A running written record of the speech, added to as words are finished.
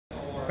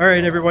All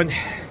right, everyone.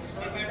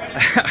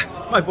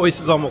 My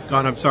voice is almost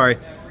gone. I'm sorry.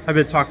 I've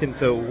been talking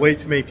to way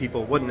too many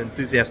people. What an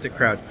enthusiastic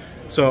crowd.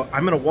 So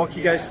I'm going to walk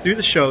you guys through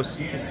the show so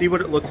you can see what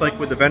it looks like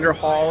with the vendor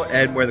hall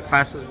and where the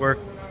classes were.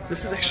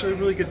 This is actually a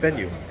really good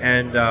venue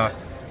and a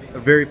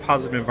very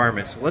positive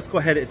environment. So let's go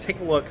ahead and take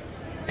a look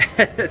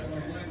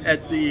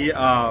at the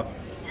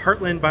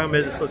Heartland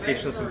Biomed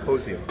Association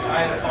Symposium.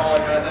 I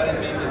apologize. I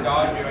didn't mean to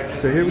dodge you.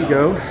 So here we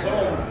go.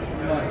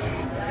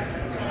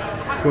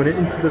 Going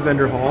into the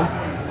vendor hall.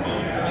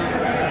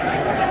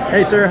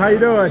 Hey sir, how you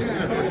doing?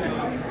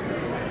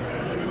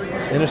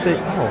 Interstate.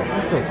 Oh,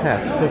 look at those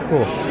hats. So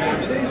cool.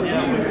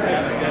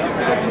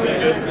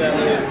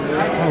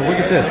 Oh, look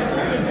at this.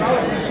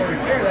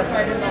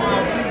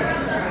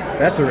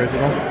 That's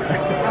original.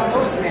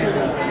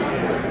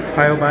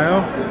 Bio.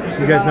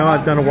 You guys know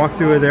I've done a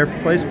walkthrough of their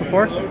place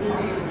before.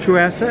 True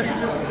Asset.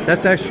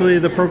 That's actually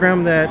the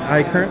program that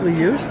I currently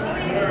use.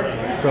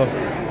 So,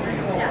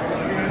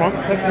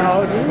 Prompt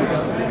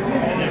Technology.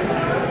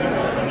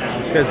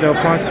 You guys know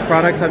Prompt's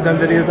products. I've done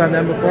videos on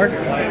them before.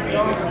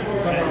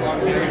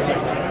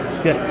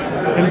 Yeah,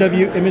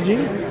 MW Imaging.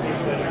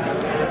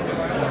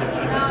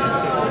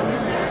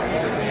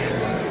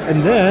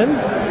 And then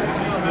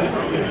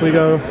we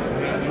go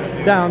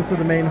down to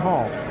the main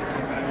hall.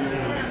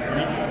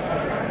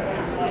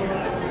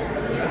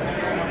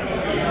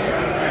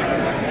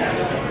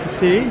 You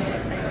see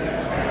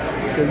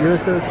the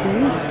USOC,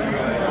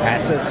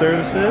 Asset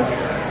Services.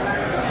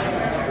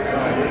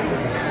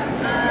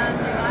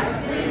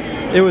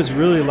 It was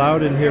really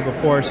loud in here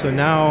before, so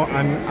now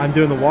I'm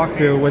doing the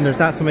walkthrough when there's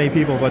not so many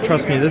people, but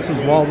trust me, this is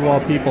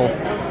wall-to-wall people.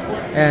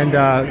 And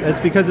it's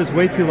because it's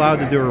way too loud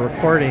to do a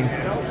recording.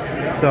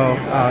 So,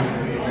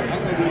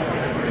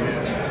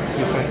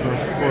 see if I can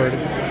record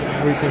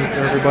everything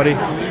for everybody.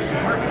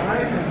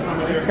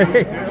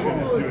 Hey!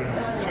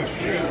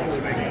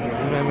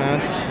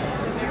 MMS.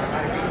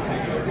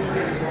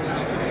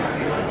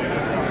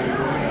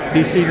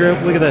 BC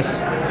Group, look at this.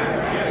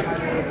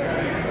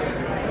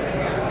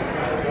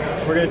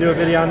 We're going to do a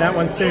video on that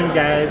one soon,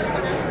 guys.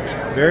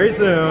 Very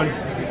soon.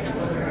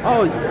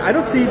 Oh, I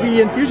don't see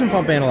the infusion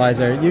pump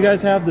analyzer. You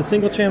guys have the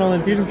single channel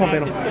infusion pump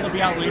analyzer. It's going to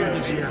be out later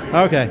this year.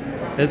 Okay.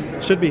 It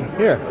should be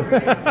here.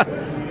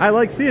 I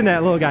like seeing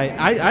that little guy.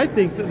 I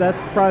think that's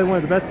probably one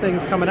of the best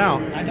things coming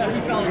out. I know you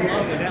fell in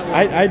love with that one.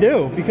 I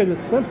do, because it's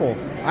simple.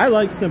 I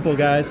like simple,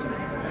 guys.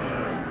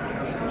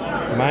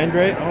 Mind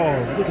Ray.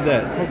 Oh, look at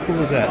that. How cool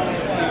is that?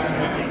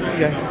 You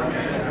guys.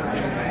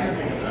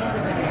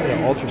 Look at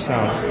an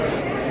ultrasound.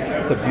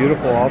 It's a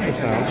beautiful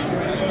ultrasound.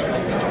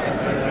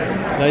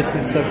 Nice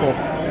and simple.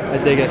 I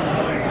dig it.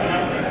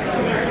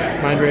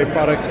 Mind Ray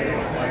products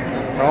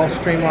are all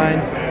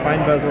streamlined, fine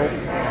bezel,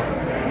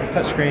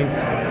 touchscreen.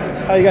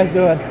 How you guys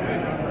doing?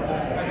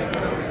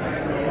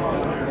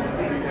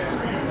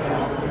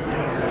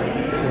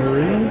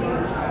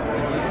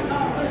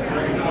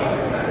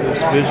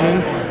 There's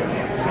Vision.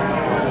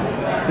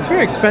 It's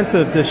very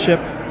expensive to ship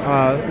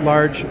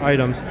large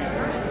items.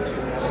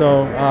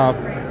 So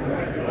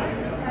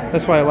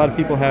that's why a lot of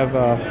people have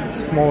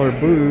smaller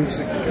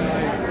booths.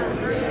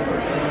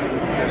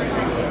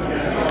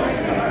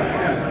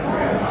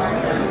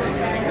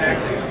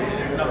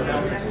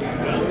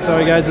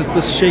 Sorry guys, it's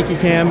this shaky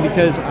cam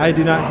because I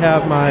do not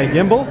have my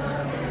gimbal.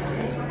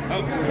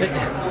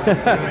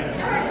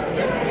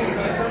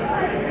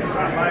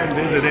 Stop by and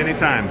visit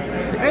anytime.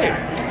 Hey!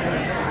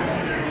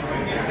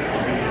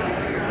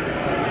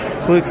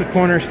 Fluke's a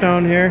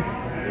cornerstone here.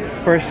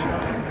 Of course,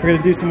 we're going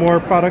to do some more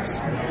products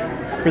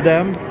for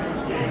them.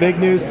 Big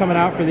news coming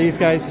out for these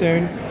guys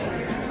soon.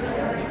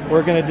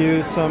 We're going to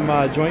do some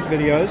joint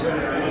videos.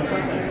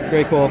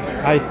 Very cool.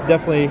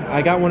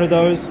 I got one of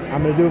those.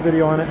 I'm going to do a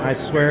video on it. I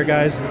swear,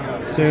 guys,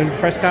 soon.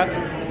 Prescott's.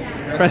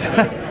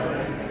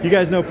 You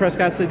guys know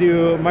Prescott's, they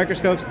do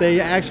microscopes. They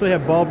actually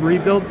have bulb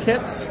rebuild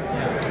kits,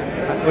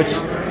 which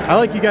I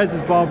like you guys'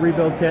 bulb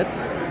rebuild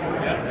kits.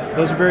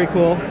 Those are very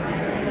cool.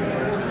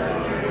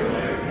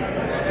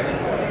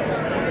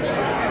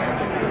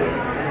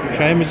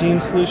 Tri-Imaging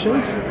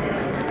Solutions.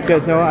 You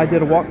guys know I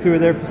did a walkthrough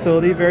of their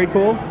facility. Very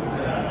cool.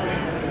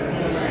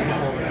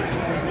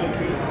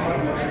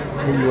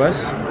 The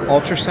US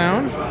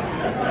ultrasound.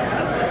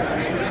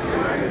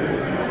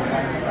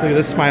 Look at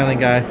this smiling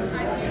guy.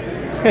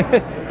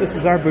 This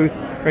is our booth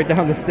right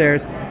down the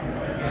stairs.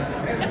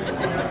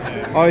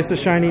 Always a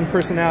shining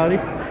personality.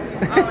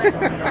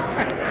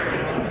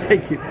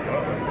 Thank you.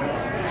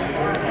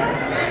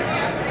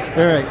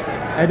 Alright,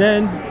 and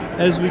then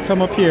as we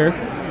come up here,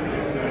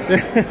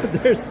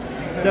 there's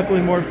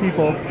definitely more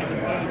people.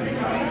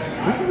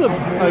 This is a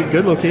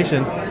good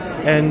location,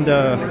 and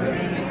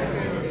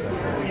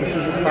this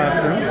is the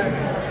classroom.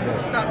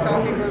 Stop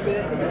talking for a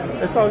bit.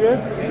 It's all good.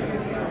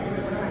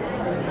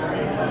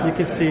 You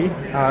can see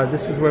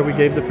this is where we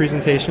gave the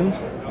presentations,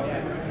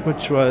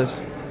 which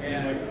was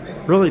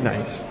really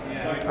nice.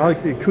 I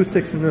like the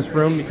acoustics in this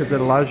room because it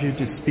allows you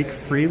to speak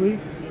freely,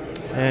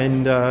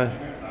 and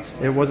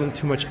it wasn't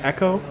too much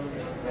echo.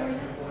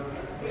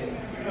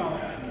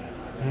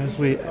 As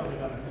we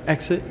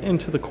exit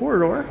into the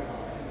corridor,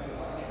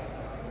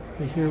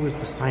 Right here was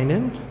the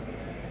sign-in.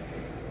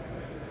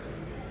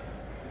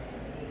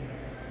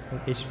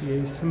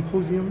 HBA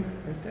Symposium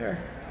right there.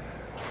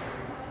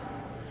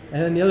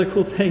 And then the other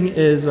cool thing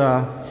is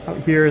out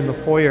here in the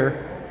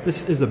foyer,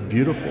 this is a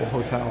beautiful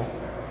hotel.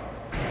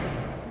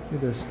 Look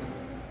at this.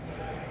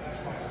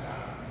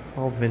 It's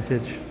all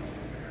vintage.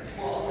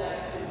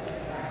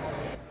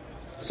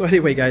 So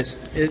anyway, guys,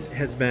 it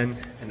has been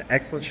an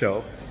excellent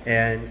show,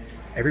 and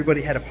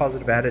everybody had a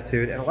positive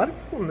attitude, and a lot of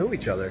people know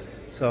each other.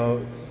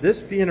 So this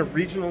being a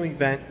regional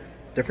event,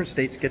 different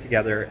states get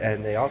together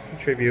and they all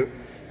contribute,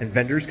 and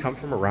vendors come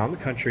from around the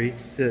country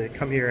to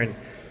come here and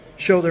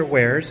show their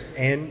wares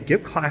and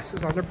give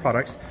classes on their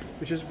products,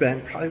 which has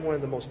been probably one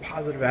of the most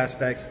positive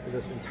aspects of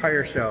this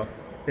entire show,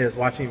 is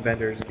watching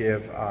vendors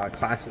give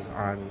classes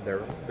on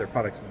their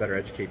products and better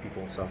educate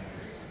people. So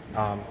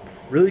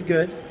really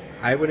good.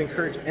 I would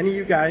encourage any of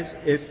you guys,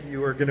 if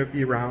you are going to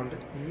be around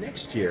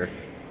next year,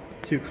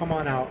 to come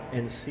on out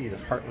and see the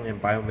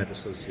Heartland Biomed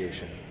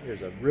Association.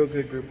 There's a real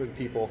good group of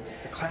people.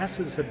 The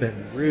classes have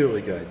been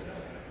really good.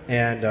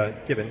 And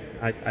given,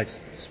 I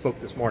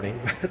spoke this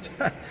morning,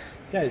 but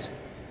guys,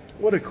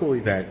 what a cool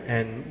event.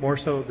 And more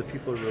so, the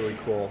people are really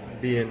cool.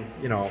 Being,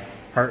 you know,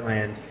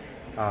 Heartland,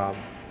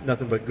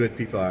 nothing but good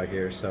people out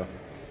here. So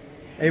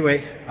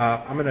anyway,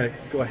 I'm going to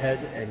go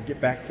ahead and get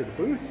back to the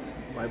booth.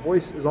 My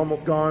voice is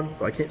almost gone,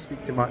 so I can't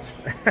speak too much.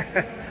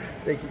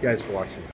 Thank you guys for watching.